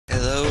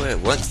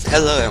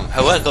Hello and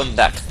welcome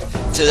back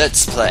to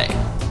Let's Play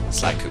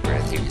Sly Cooper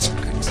and Thievius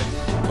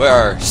Raccoonus. We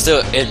are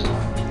still in.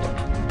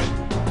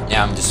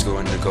 Yeah, I'm just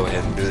going to go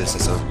ahead and do this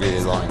as a really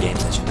long game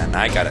session, and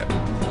I got a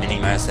mini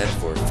mass head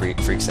for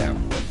freaks out.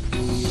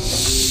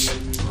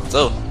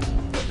 So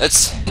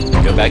let's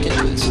go back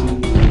into this.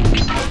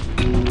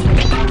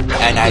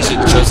 And I should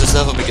chose this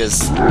level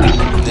because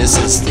this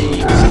is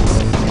the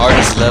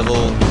hardest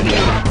level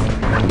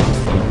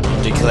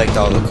to collect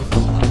all the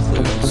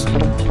clues.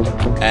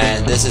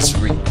 And this is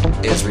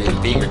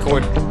being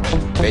recorded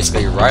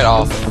basically right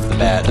off the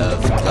bat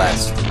of the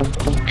last.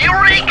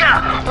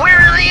 Eureka! We're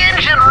in the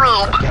engine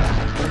room!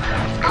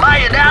 My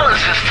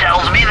analysis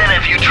tells me that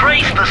if you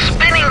trace the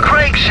spinning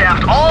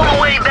crankshaft all the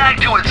way back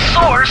to its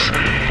source,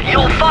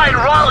 you'll find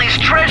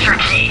Raleigh's treasure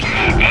key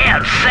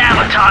and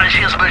sabotage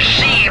his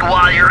machine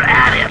while you're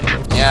at it.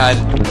 Yeah,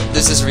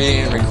 this is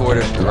being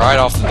recorded right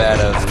off the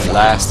bat of the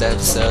last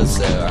episode,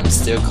 so I'm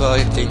still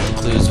collecting the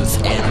clues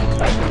within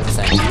the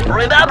thing.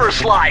 Remember,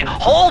 Sly,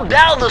 hold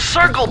down the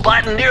circle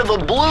button near the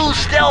blue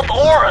stealth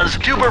auras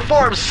to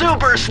perform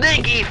super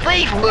sneaky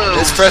thief moves.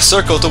 Just press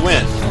circle to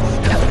win.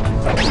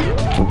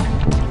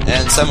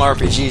 And some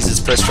RPGs is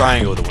press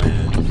triangle to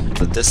win.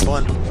 But this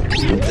one,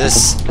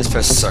 this is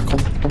press circle.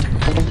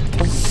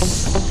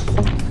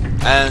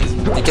 And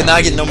you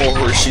cannot get no more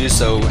horseshoes,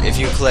 so if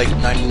you collect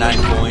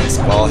 99 coins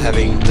while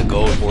having the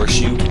gold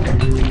horseshoe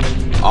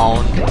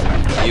on,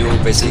 you will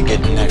basically get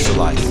an extra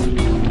life.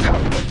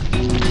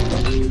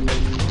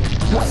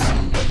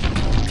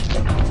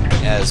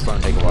 Yeah, it's going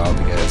to take a while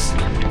because I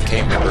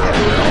can't remember where all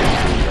the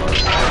are.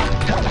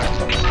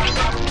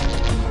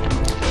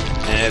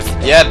 And if,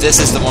 yeah, this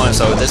is the one,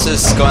 so this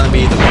is going to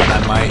be the one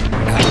I might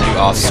have to do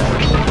off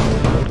screen.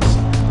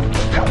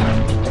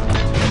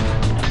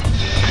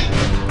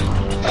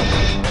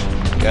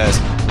 Because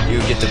you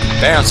get to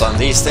bounce on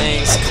these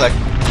things, collect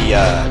the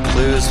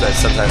clues, but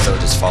sometimes they'll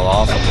just fall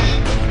off.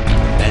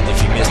 And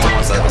if you miss the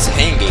ones that was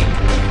hanging,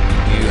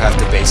 you have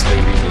to basically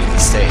redo the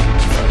stage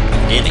from the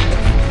beginning.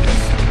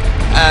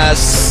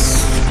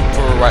 As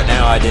for right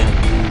now, I didn't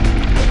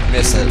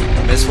miss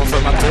one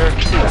from up there,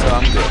 so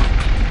I'm good.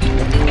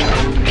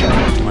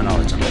 To my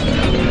knowledge, I'm good.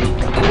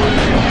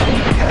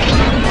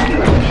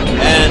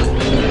 And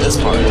this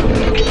part.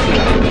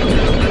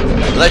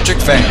 Electric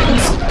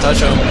fans. Touch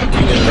them,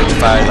 you get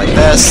electrified like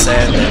this,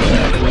 and then,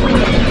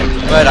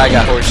 but I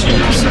got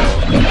horseshoes, so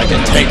I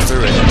can tank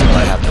through it until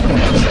I have to.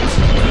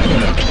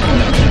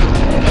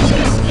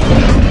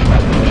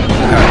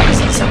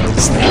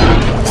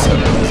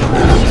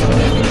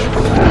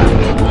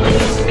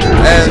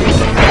 And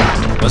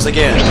once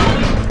again,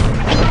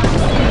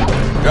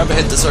 grab and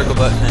hit the circle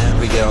button, and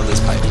we get on this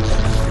pipe.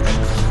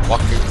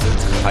 Walking through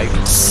the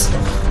pipes.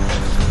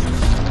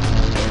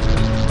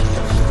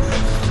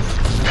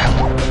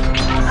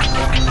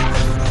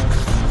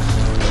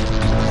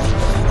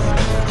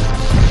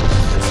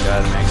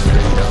 Gotta make sure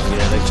you don't get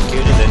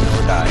electrocuted and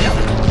or die.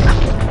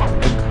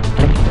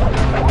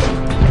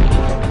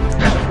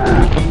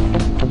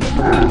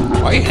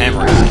 Why are you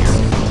hammering here?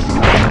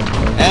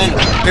 And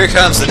here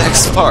comes the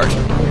next part.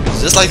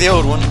 Just like the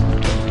old one.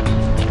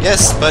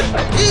 Yes, but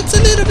it's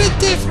a little bit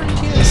different,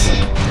 yes.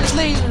 There's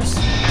lasers.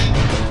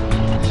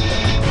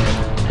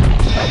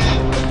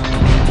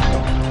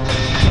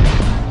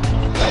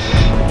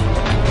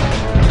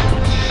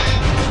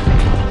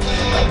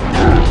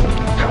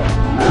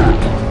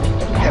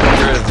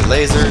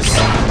 Lasers,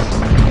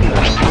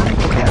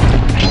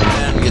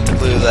 and we get the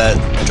clue that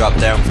dropped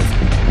down for.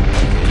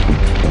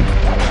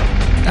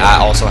 I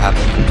also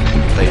happen to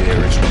play the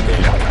original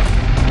game.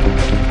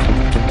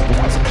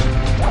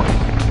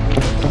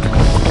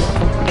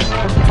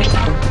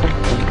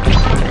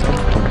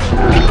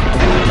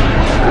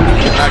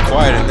 You're not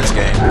quiet in this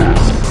game.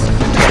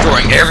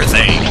 Destroying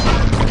everything.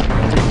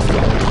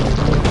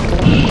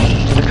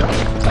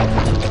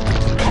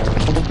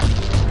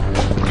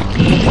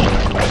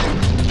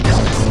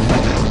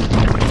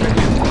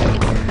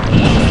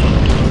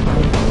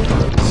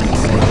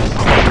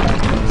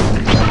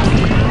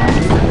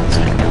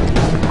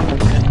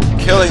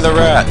 Killing the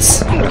rats!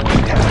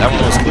 That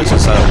one was glitched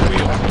inside of the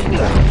wheel.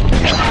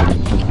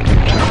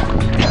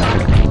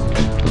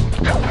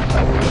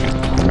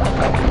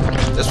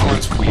 This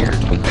one's weird.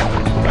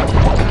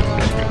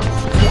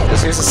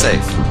 Because here's a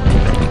safe.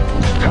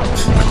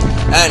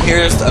 And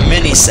here's a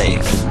mini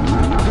safe.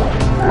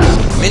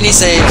 Mini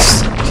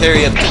safes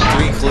carry up to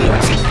 3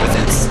 clues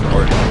within,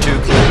 or 2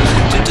 clues,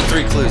 2 to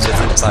 3 clues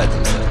within inside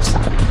themselves.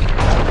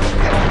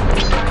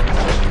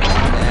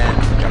 And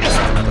got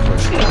myself another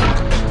horseshoe.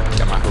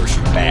 Got my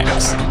horseshoe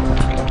backs.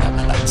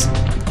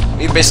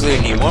 We basically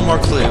need one more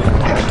clue.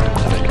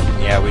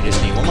 Yeah, we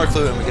just need one more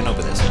clue and we can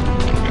open this.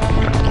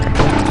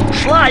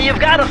 Sly, you've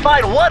got to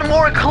find one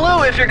more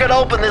clue if you're going to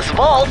open this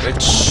vault.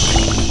 Which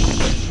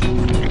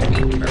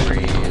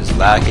memory is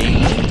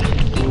lacking.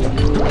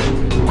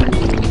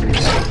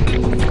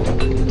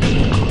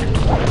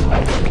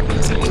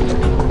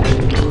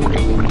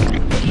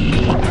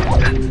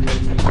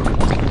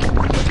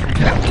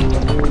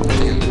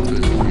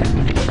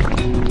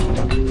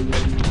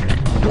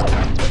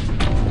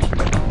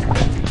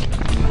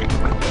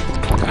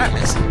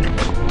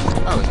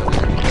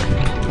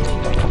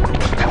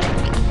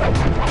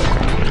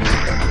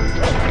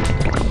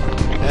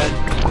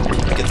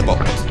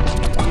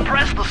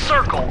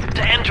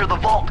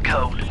 vault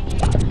code.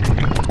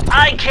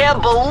 I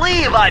can't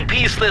believe I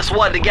pieced this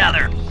one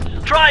together.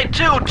 Try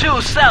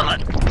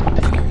 227.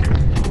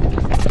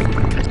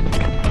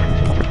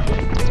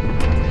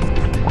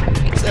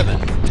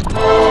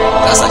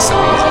 That's like so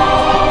easy.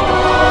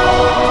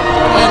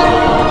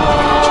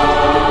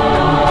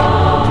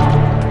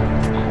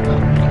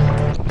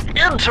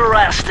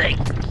 Interesting.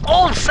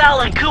 Old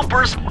Sly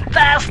Cooper's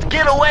fast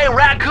getaway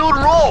raccoon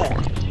roll.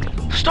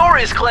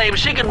 Stories claim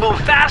she can move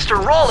faster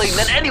rolling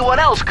than anyone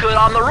else could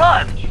on the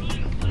run.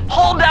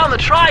 Hold down the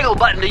triangle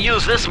button to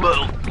use this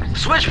move.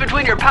 Switch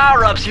between your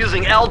power-ups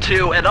using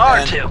L2 and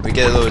R2. And we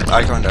get a little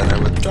icon down there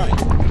with the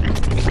triangle.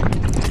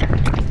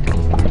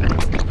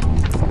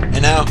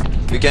 And now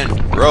we can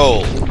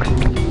roll.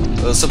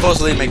 It'll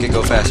supposedly make it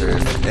go faster,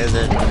 and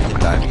then we can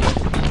dive.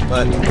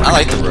 But I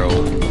like the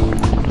roll.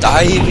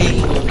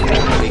 Diving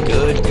would be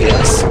good,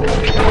 yes,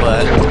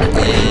 but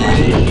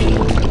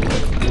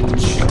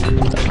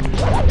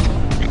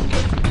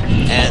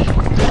and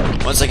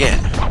once again,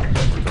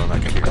 we're going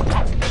back up here.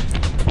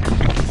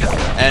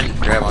 And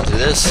grab onto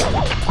this.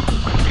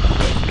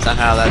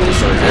 Somehow that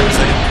destroys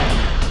everything.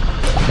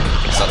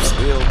 Stops the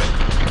wheel.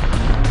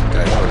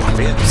 Gotta go to the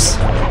fence.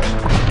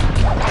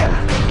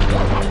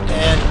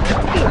 And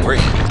we're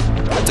in.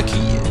 What the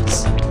key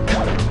is.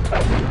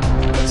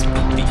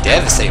 It'd be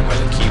devastating what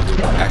the key would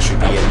actually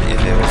be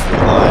if it was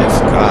real life.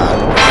 God.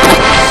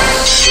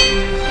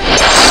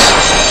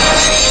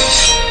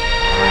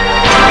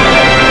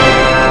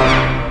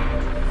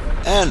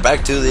 And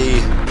back to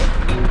the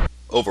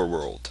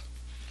overworld.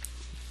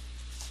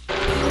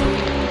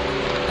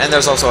 And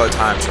there's also a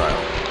time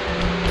trial.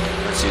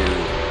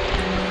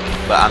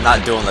 But I'm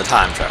not doing the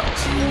time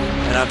trials.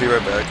 And I'll be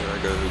right back. I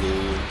gotta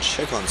go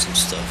check on some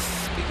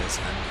stuff because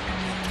I'm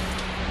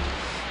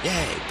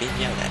being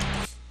yelled at.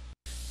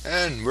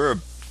 And we're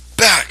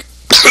back.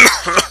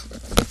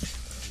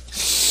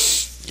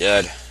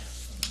 Good.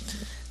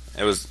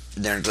 It was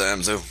dinner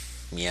time, so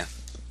yeah.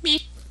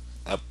 Beep.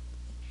 Up.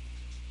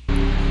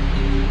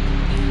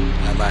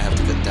 I might have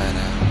to cut that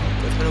out,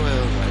 but I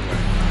will.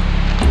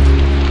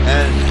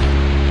 And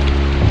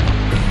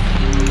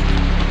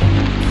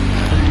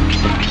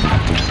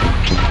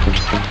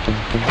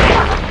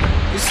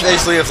it's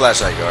basically a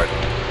flashlight guard.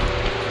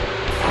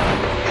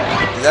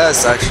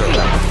 That's actually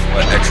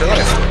what extra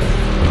life.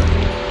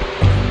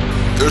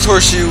 There's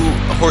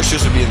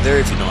horseshoes would be in there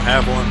if you don't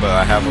have one, but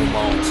I have them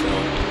all, so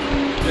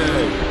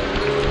yay.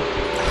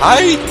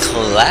 High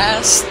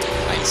class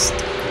heist.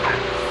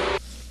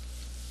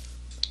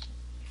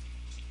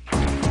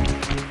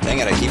 Dang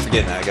it, I keep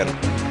forgetting that. I gotta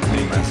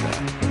minimize that.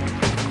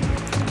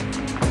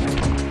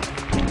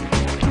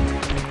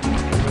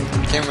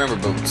 Can't remember,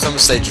 but some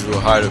stages will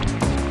hide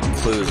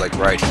clues like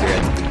right here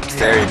at the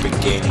very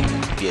beginning.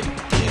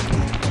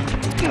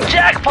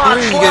 Jackpot,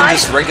 Sly!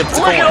 Look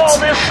at all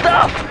this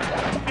stuff!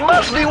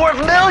 Must be worth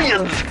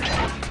millions!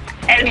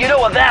 And you know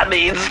what that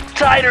means?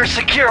 Tighter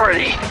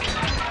security.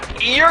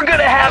 You're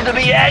gonna have to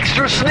be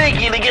extra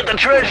sneaky to get the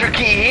treasure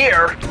key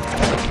here.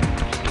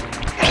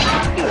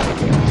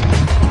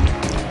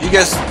 You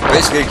guys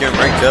basically can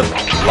break up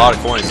a lot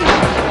of coins.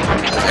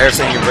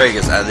 Everything you break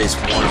is at least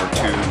 1 or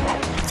 2,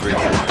 3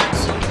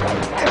 coins.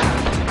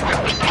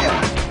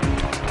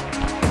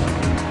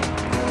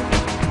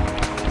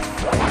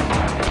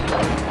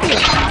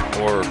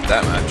 Or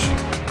that much.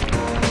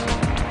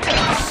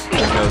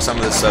 You know, some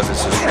of this stuff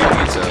is just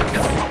repeats of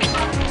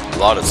a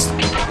lot of these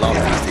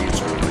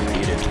things are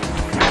repeated.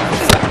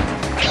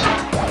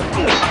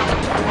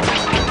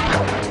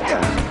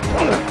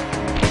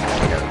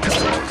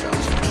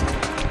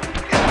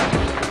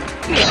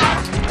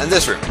 And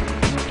this room.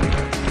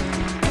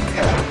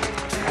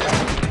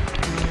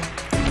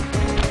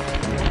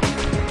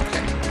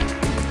 Okay.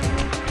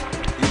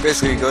 You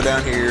basically go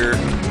down here.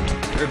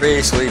 You're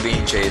basically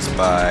being chased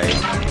by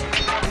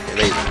a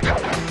laser.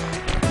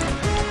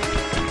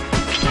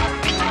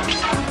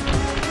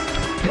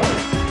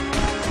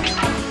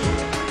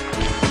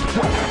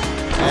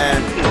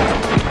 And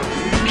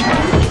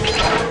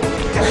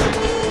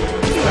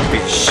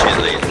big shit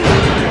laser.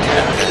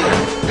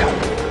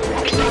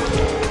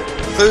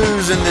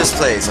 Clues in this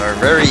place are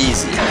very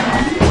easy.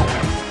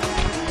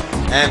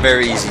 And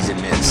very easy to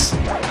miss.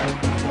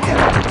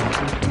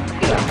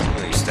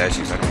 These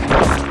statues are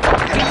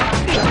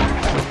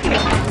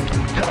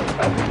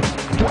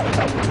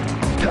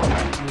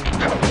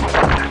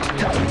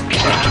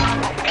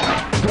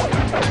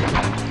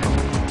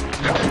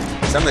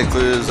some of the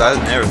clues I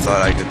never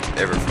thought I could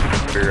ever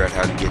figure out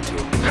how to get to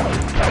them.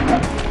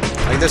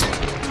 Like this one.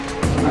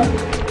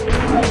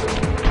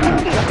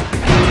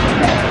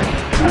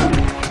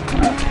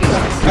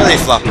 Really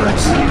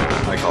floppers,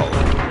 I call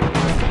them.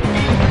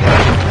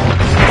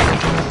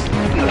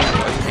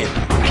 I hate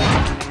them.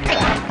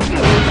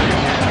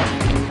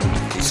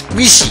 He's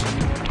squishy.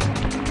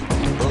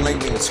 Don't make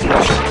me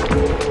squishy.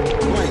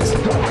 Nice.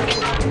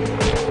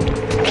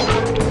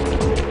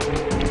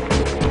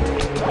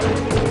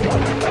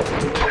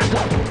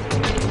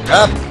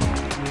 Up!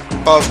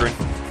 Pause screen.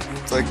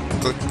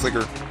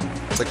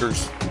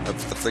 Flickers of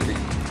the flicking.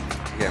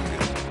 Yeah, I'm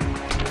good.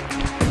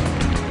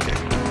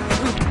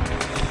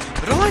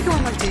 like it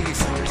when my TV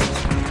flickers.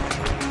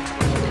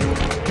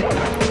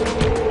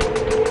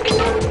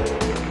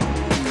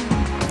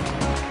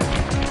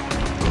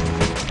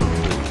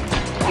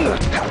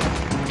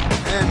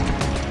 And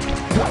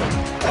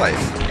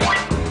life.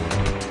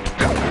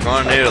 We're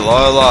gonna need a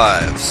lot of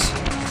lives.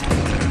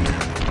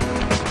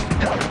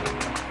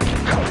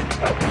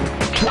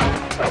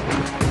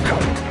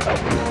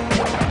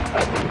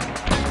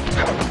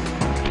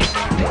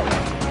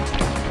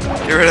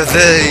 Get rid of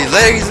the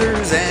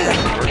lasers and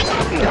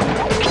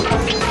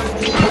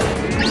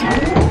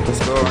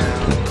just go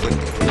around, click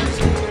the clues.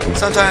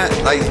 Sometimes,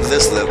 like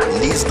this level,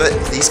 these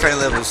kind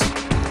of levels,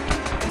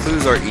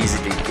 clues are easy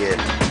to get,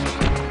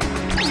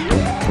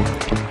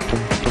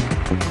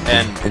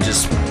 and it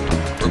just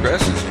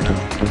progresses, you know.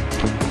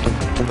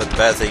 But the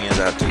bad thing is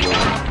I have to go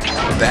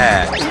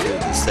back to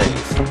the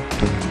safe,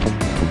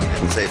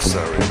 and the safe's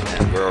already,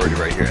 and we're already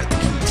right here at the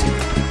key too.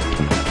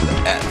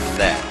 At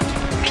that.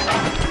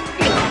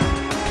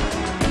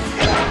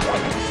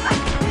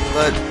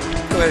 But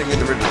go ahead and get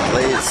rid of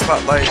the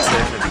spotlights,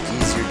 and it'll be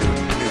easier to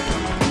maneuver.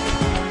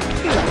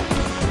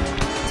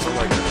 So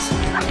like this.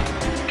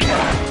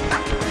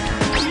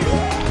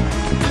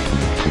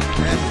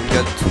 And we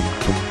got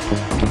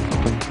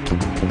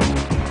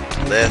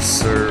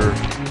lesser.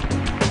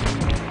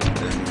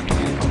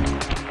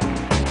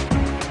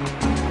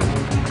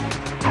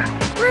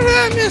 Where did I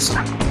miss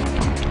him?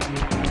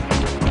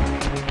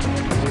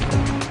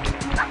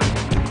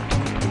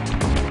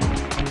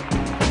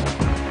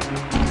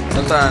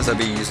 Sometimes I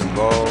be using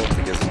ball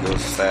because it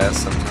goes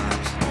fast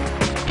sometimes.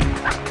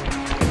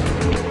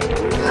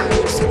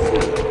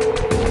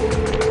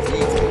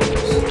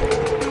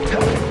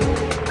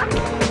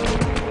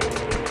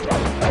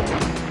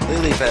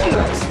 Lily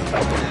pads.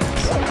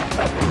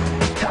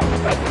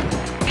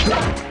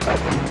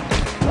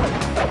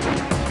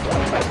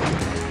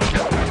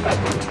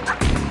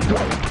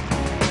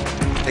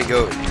 They go,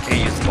 you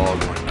can't use the ball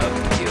going up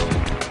the hill,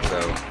 so.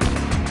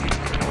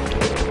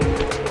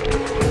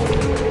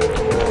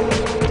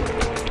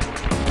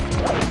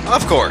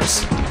 Of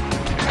course.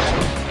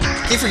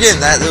 Keep forgetting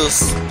that little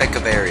speck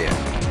of area.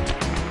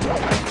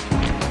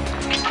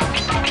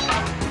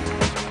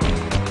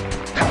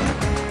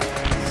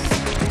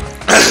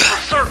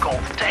 Circle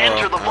to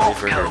enter the vault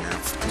code.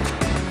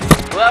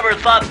 Whoever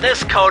thought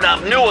this code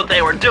up knew what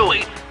they were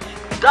doing.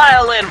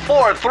 Dial in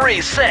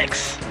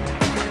 436. 4,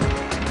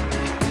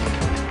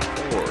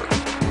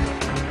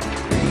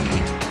 3.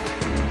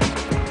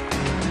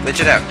 Glitch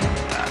it out.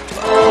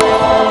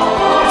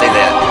 Take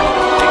that.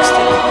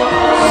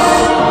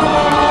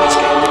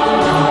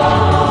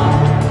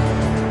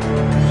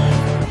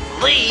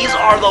 These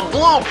are the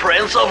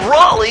blueprints of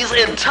Raleigh's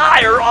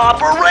entire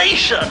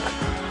operation.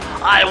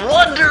 I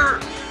wonder...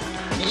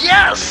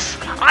 Yes!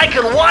 I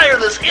can wire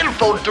this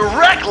info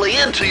directly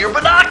into your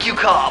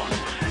binocucom.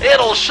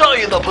 It'll show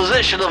you the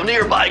position of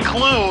nearby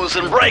clues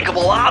and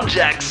breakable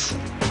objects.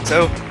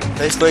 So,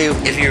 basically,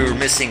 if you're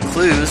missing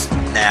clues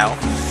now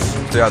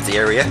throughout the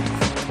area,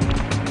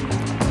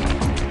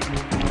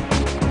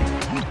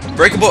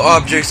 breakable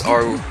objects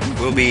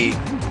will be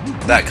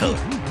that color.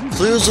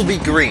 Clues will be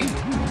green,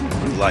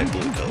 light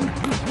blue color.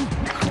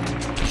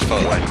 Just call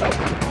it light blue.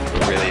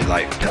 Really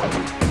light blue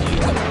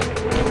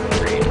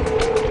green.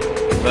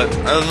 But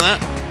other than that,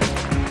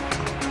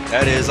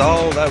 that is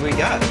all that we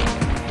got.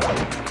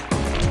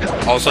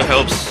 Also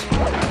helps,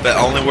 but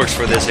only works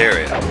for this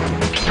area,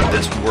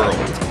 this world,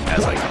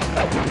 as I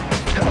call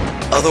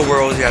it. Other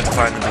worlds, you have to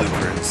find the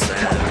blueprints,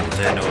 and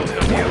then it'll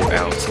help you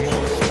out some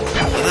more.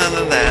 Other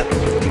than that,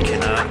 you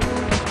cannot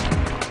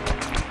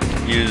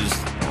use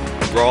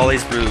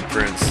Raleigh's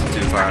blueprints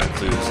to find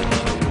clues in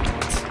other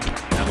worlds.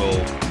 And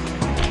we'll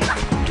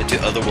get to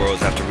other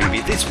worlds after we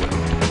beat this one.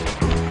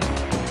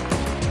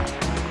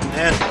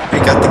 And we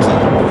got the key.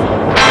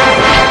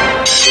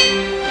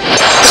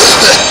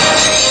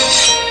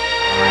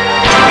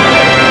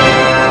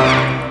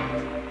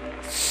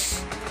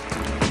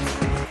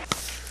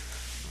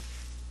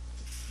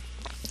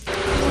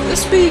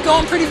 This be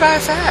going pretty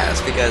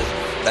fast because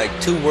like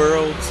 2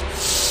 worlds,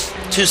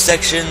 2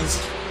 sections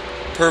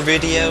per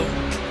video,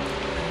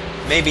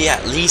 maybe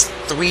at least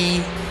 3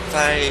 if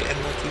I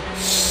am lucky.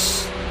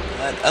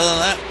 But other than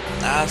that,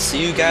 I'll see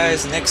you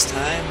guys next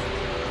time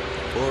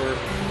for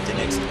the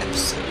next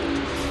episode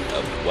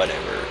of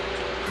whatever.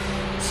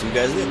 See you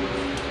guys then.